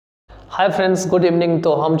Hi friends, good evening.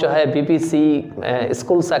 तो हम जो है बीपीसी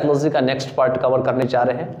स्कूल साइकोलॉजी का नेक्स्ट पार्ट कवर करने जा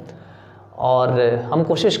रहे हैं और हम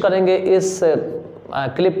कोशिश करेंगे इस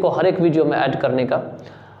क्लिप को हर एक वीडियो में ऐड करने का।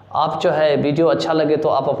 आप जो है वीडियो अच्छा लगे तो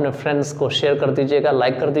आप अपने फ्रेंड्स को शेयर कर दीजिएगा,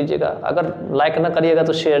 लाइक कर दीजिएगा। अगर लाइक ना करिएगा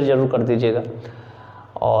तो शेयर ज़रूर कर दीजिएगा।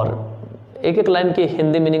 और एक एक लाइन की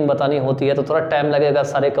हिंदी मीनिंग बतानी होती है तो थोड़ा टाइम लगेगा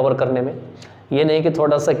सारे कवर करने में। ये नहीं कि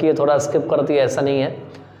थोड़ा सा किए थोड़ा स्किप कर दिया, ऐसा नहीं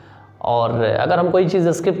है। और अगर हम कोई चीज़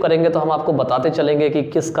स्किप करेंगे तो हम आपको बताते चलेंगे कि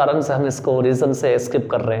किस कारण से हम इसको रीज़न से स्किप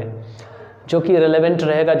कर रहे हैं, जो कि रिलेवेंट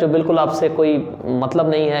रहेगा, जो बिल्कुल आपसे कोई मतलब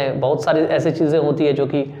नहीं है। बहुत सारी ऐसी चीज़ें होती है जो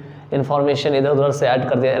कि इन्फॉर्मेशन इधर उधर से ऐड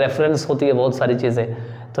कर दिया, रेफरेंस होती है बहुत सारी चीज़ें।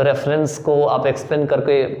 तो रेफरेंस को आप एक्सप्लेन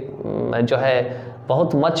करके जो है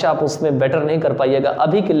बहुत मच आप उसमें बेटर नहीं कर पाइएगा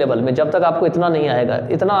अभी के लेवल में। जब तक आपको इतना नहीं आएगा,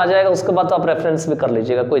 इतना आ जाएगा उसके बाद तो आप रेफरेंस भी कर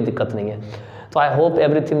लीजिएगा, कोई दिक्कत नहीं है। तो I hope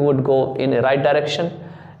everything would go in A right direction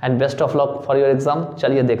and best of luck for your exam।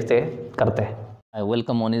 चलिए देखते करते हैं। I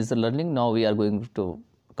welcome on Easy Learning. Now we are going to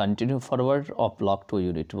continue forward of Block 2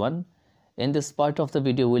 Unit 1. In this part of the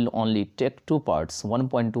video, we'll only take two parts,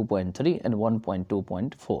 1.2.3 and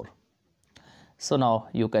 1.2.4. So now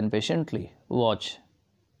you can patiently watch.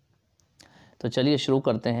 तो चलिए शुरू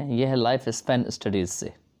करते हैं। यह है life span studies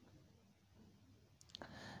से।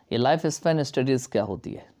 ये life span studies क्या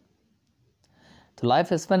होती है? तो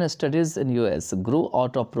life span studies in US grew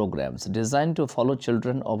out of programs designed to follow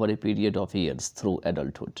children over a period of years through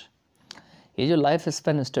adulthood। ये जो लाइफ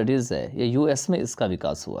स्पैन स्टडीज़ है ये यूएस में इसका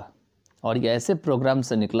विकास हुआ और ये ऐसे प्रोग्राम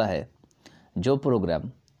से निकला है जो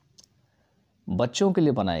प्रोग्राम बच्चों के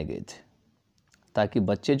लिए बनाए गए थे ताकि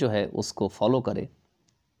बच्चे जो है उसको फॉलो करें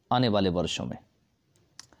आने वाले वर्षों में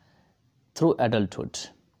थ्रू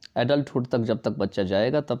एडल्टहुड तक। जब तक बच्चा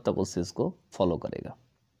जाएगा तब तक उस चीज़ को फॉलो करेगा,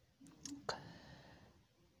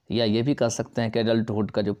 या ये भी कह सकते हैं कि एडल्टहुड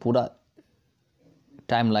का जो पूरा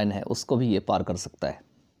टाइमलाइन है उसको भी ये पार कर सकता है।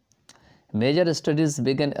 Major studies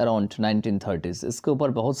begin around 1930s। इसके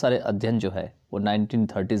ऊपर बहुत सारे अध्ययन जो है वो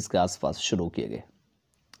 1930s के आसपास शुरू किए गए।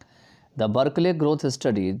 The Berkeley growth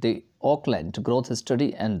study, the Oakland growth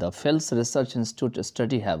study and the fails research institute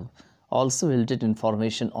study have also yielded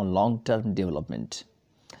information on long term development.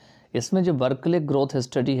 इसमें जो बर्कले ग्रोथ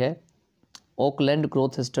स्टडी है, ओकलैंड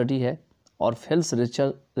ग्रोथ स्टडी है और फेल्स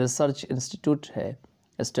रिसर्च इंस्टीट्यूट है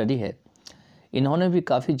study है, इन्होंने भी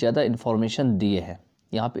काफ़ी ज़्यादा इन्फॉर्मेशन दिए हैं।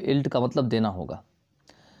 यहाँ पे इल्ड का मतलब देना होगा।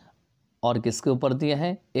 और किसके ऊपर दिए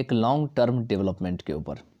हैं? एक लॉन्ग टर्म डेवलपमेंट के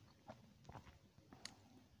ऊपर।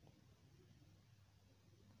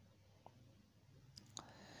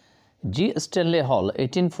 जी Stanley hall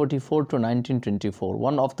 1844 to 1924,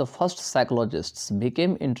 one of the first psychologists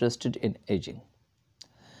became interested in ageing.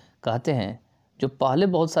 कहते हैं जो पहले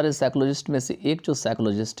बहुत सारे साइकोलॉजिस्ट में से एक जो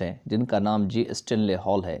साइकोलॉजिस्ट हैं जिनका नाम जी स्टेनले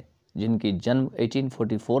हॉल है, जिनकी जन्म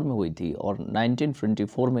 1844 में हुई थी और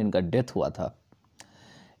 1924 में इनका डेथ हुआ था।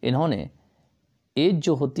 इन्होंने एज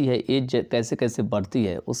जो होती है, एज कैसे कैसे बढ़ती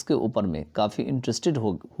है उसके ऊपर में काफ़ी इंटरेस्टेड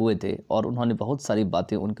हुए थे और उन्होंने बहुत सारी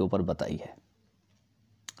बातें उनके ऊपर बताई है।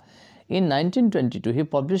 इन 1922 ही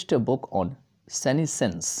published a book on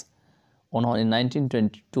senescence. उन्होंने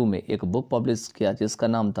 1922 में एक बुक पब्लिश किया जिसका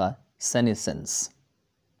नाम था senescence.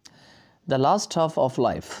 The last half of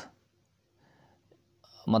life,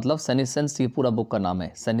 मतलब सेनिसेंस ये पूरा बुक का नाम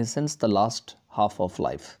है, senescence the last half of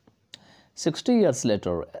life. 60 years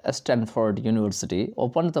later, Stanford university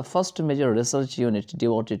opened the first major research unit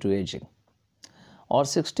devoted to aging। और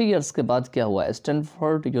 60 years के बाद क्या हुआ?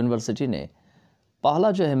 स्टैनफोर्ड यूनिवर्सिटी ने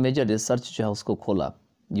पहला जो है मेजर रिसर्च जो है उसको खोला,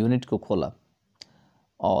 यूनिट को खोला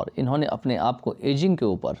और इन्होंने अपने आप को एजिंग के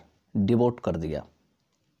ऊपर डिवोट कर दिया।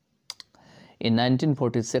 In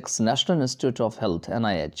 1946, National Institute of Health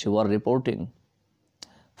 (NIH) were reporting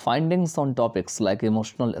findings on topics like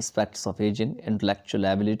emotional aspects of aging, intellectual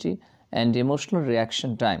ability, and emotional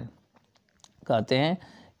reaction time। कहते हैं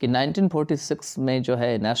कि 1946 में जो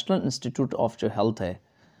है नेशनल इंस्टीट्यूट ऑफ जो हेल्थ है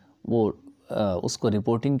वो उसको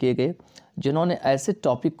रिपोर्टिंग किए गए, जिन्होंने ऐसे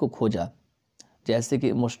टॉपिक को खोजा जैसे कि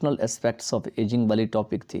इमोशनल एस्पेक्ट्स ऑफ एजिंग वाली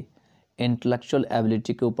टॉपिक थी, इंटेलेक्चुअल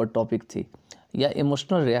एबिलिटी के ऊपर टॉपिक थी, या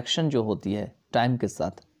इमोशनल रिएक्शन जो होती है टाइम के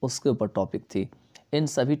साथ उसके ऊपर टॉपिक थी। इन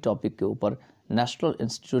सभी टॉपिक के ऊपर नेशनल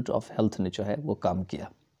इंस्टीट्यूट ऑफ हेल्थ ने जो है वो काम किया।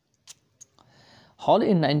 Hall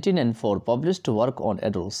in 1904 published work on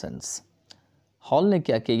adolescence. Hall ने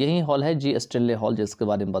क्या किया? यही हॉल है जी स्टेनले हॉल जिसके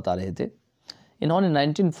बारे में बता रहे थे। इन्होंने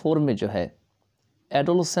 1904 में जो है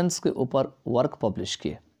एडोलसेंस के ऊपर वर्क पब्लिश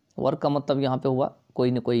किए। वर्क का मतलब यहाँ पे हुआ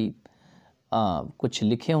कोई न कोई कुछ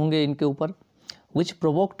लिखे होंगे इनके ऊपर, विच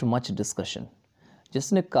प्रोवोक्ड मच डिस्कशन,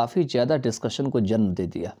 जिसने काफ़ी ज़्यादा डिस्कशन को जन्म दे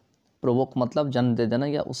दिया। प्रोवोक मतलब जन्म दे देना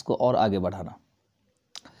या उसको और आगे बढ़ाना।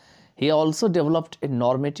 He also developed a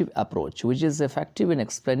normative approach which is effective in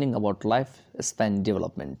explaining about life span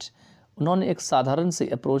development. उन्होंने एक साधारण सी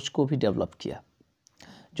अप्रोच को भी डेवलप किया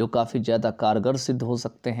जो काफ़ी ज़्यादा कारगर सिद्ध हो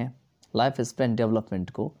सकते हैं लाइफ स्पैन डेवलपमेंट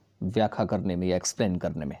को व्याख्या करने में या एक्सप्लेन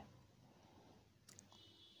करने में।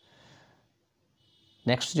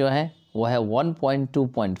 नेक्स्ट जो है वो है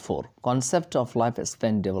 1.2.4 concept of life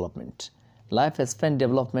span development. Life span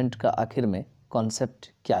development का आखिर में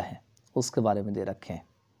कॉन्सेप्ट क्या है उसके बारे में दे रखे हैं।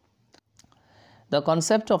 The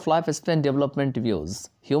concept of lifespan development views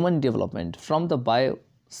human development from the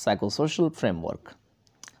biopsychosocial framework.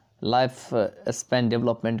 Life span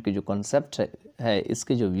development की जो कॉन्सेप्ट है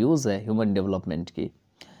इसके जो व्यूज़ है ह्यूमन डेवलपमेंट की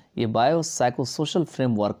ये बायोसाइकोसोशल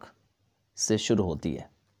फ्रेमवर्क से शुरू होती है।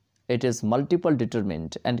 It is multiple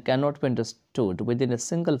determinant and can not be understood with in a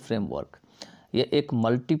single framework. ये एक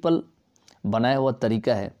मल्टीपल बनाया हुआ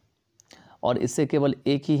तरीका है और इसे केवल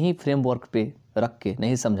एक ही फ्रेमवर्क पे रख के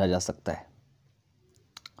नहीं समझा जा सकता है।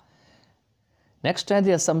 नेक्स्ट है the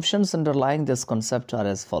assumptions underlying this concept are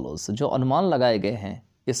as follows. जो अनुमान लगाए गए हैं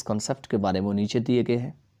इस कॉन्सेप्ट के बारे में वो नीचे दिए गए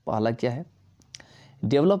हैं। पहला क्या है,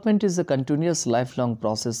 development is a continuous life long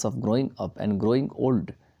process of growing up and growing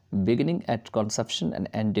old beginning eight conception and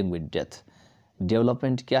ending with death.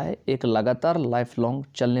 Development क्या है, एक लगातार लाइफ लॉन्ग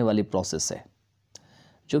चलने वाली प्रोसेस है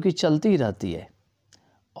जो कि चलती ही रहती है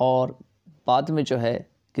और बाद में जो है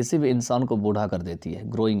किसी भी इंसान को बूढ़ा कर देती है,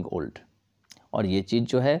 ग्रोइंग ओल्ड। और ये चीज़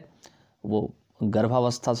जो है वो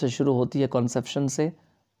गर्भावस्था से शुरू होती है कॉन्सेप्शन से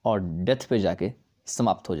और डेथ पे जाके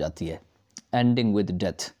समाप्त हो जाती है, ending with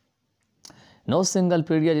death. No single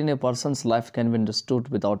period in A persons life can be understood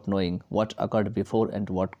without knowing what occurred before and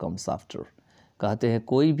what comes after. कहते हैं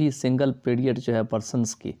कोई भी सिंगल पीरियड जो है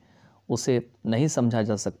पर्सनस की उसे नहीं समझा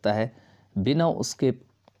जा सकता है बिना उसके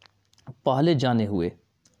पहले जाने हुए,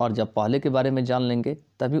 और जब पहले के बारे में जान लेंगे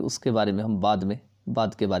तभी उसके बारे में हम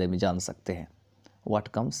बाद के बारे में जान सकते हैं, व्हाट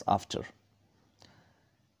कम्स आफ्टर।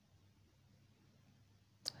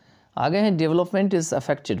 आगे हैं development is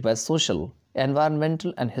affected by social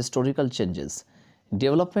environmental and historical changes.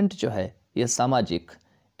 Development जो है ये सामाजिक,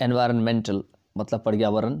 एनवायरमेंटल मतलब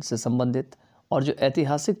पर्यावरण से संबंधित और जो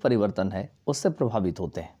ऐतिहासिक परिवर्तन है उससे प्रभावित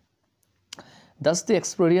होते हैं। Thus the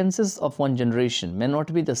experiences of one generation may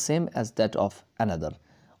not be the same as that of another।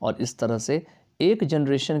 और इस तरह से एक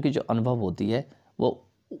जनरेशन की जो अनुभव होती है वो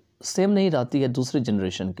सेम नहीं रहती है दूसरी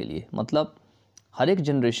जनरेशन के लिए। मतलब हर एक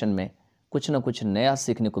जनरेशन में कुछ ना कुछ नया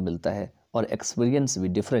सीखने को मिलता है और एक्सपीरियंस भी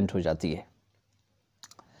डिफरेंट हो जाती है।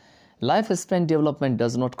 Life span development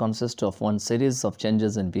does not consist of one series of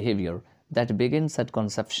changes in behaviour that begins eight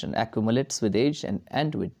conception, accumulates with as and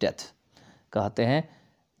and with death. कहते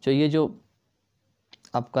हैं जो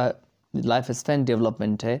आपका लाइफ स्पैन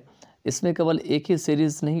डेवलपमेंट है इसमें केवल एक ही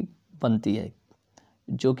सीरीज़ नहीं बनती है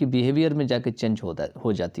जो कि बिहेवियर में जाके चेंज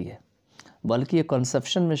हो जाती है, बल्कि ये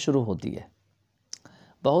कंसेप्शन में शुरू होती है,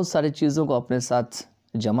 बहुत सारी चीज़ों को अपने साथ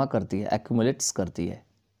जमा करती है, एक्यूमुलेट्स करती है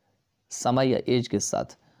समय या एज के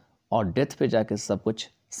साथ, और डेथ पे जाके सब कुछ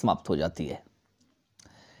समाप्त हो जाती है।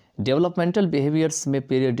 डेवलपमेंटल बिहेवियर्स में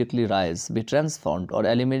पीरियडिकली राइज, बी ट्रांसफॉर्म्ड और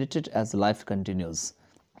एलिमिनेटेड एज लाइफ कंटिन्यूज।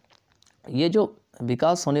 ये जो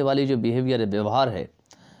विकास होने वाली जो बिहेवियर है, व्यवहार है,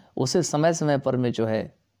 उसे समय समय पर में जो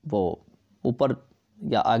है वो ऊपर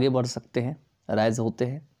या आगे बढ़ सकते हैं, राइज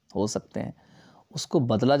हो सकते हैं, उसको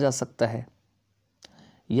बदला जा सकता है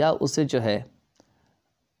या उसे जो है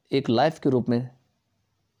एक लाइफ के रूप में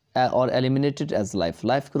और एलिमिनेटेड एज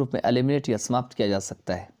लाइफ के रूप में एलिमिनेट या समाप्त किया जा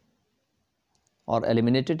सकता है, और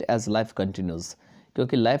एलिमिनेटेड एज लाइफ कंटिन्यूज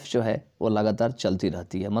क्योंकि लाइफ जो है वो लगातार चलती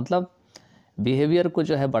रहती है। मतलब बिहेवियर को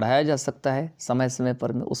जो है बढ़ाया जा सकता है समय समय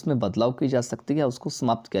पर में, उसमें बदलाव की जा सकती है, उसको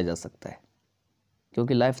समाप्त किया जा सकता है,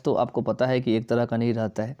 क्योंकि लाइफ तो आपको पता है कि एक तरह का नहीं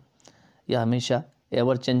रहता है, यह हमेशा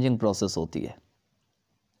एवर चेंजिंग प्रोसेस होती है।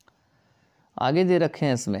 आगे दे रखे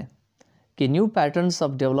हैं इसमें कि न्यू पैटर्न्स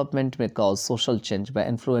ऑफ डेवलपमेंट में cause social change bye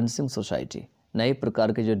influencing society. नए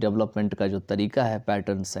प्रकार के जो डेवलपमेंट का जो तरीका है,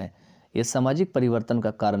 पैटर्न्स हैं, ये सामाजिक परिवर्तन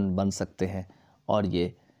का कारण बन सकते हैं और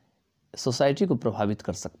ये सोसाइटी को प्रभावित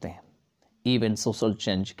कर सकते हैं। Even social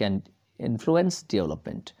change can influence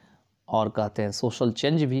development, और कहते हैं सोशल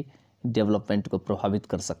चेंज भी डेवलपमेंट को प्रभावित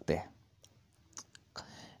कर सकते हैं।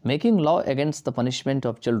 Making law against the punishment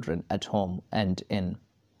of children at home and in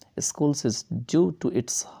schools is due to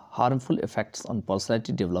its harmful effects on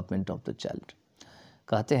personality development of the child।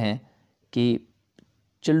 कहते हैं कि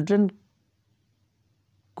चिल्ड्रन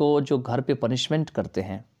को जो घर पे पनिशमेंट करते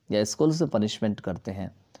हैं या स्कूल से पनिशमेंट करते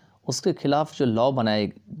हैं, उसके खिलाफ जो लॉ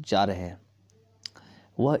बनाए जा रहे हैं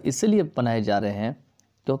वह इसलिए बनाए जा रहे हैं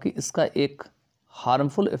क्योंकि इसका एक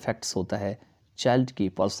हार्मफुल इफ़ेक्ट्स होता है चाइल्ड की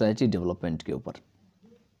पर्सनैलिटी डेवलपमेंट के ऊपर।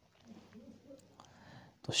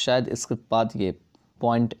 तो शायद इसके बाद ये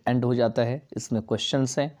पॉइंट एंड हो जाता है। इसमें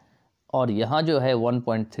क्वेश्चंस हैं और यहाँ जो है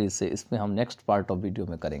 1.3 से इसमें हम नेक्स्ट पार्ट ऑफ वीडियो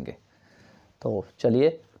में करेंगे। तो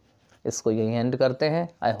चलिए इसको यहीं एंड करते हैं।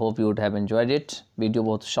 I hope you would have enjoyed it. Video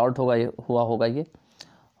बहुत शॉर्ट हुआ होगा ये,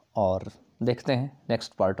 और देखते हैं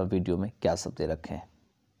नेक्स्ट पार्ट ऑफ वीडियो में क्या सब दे रखे हैं।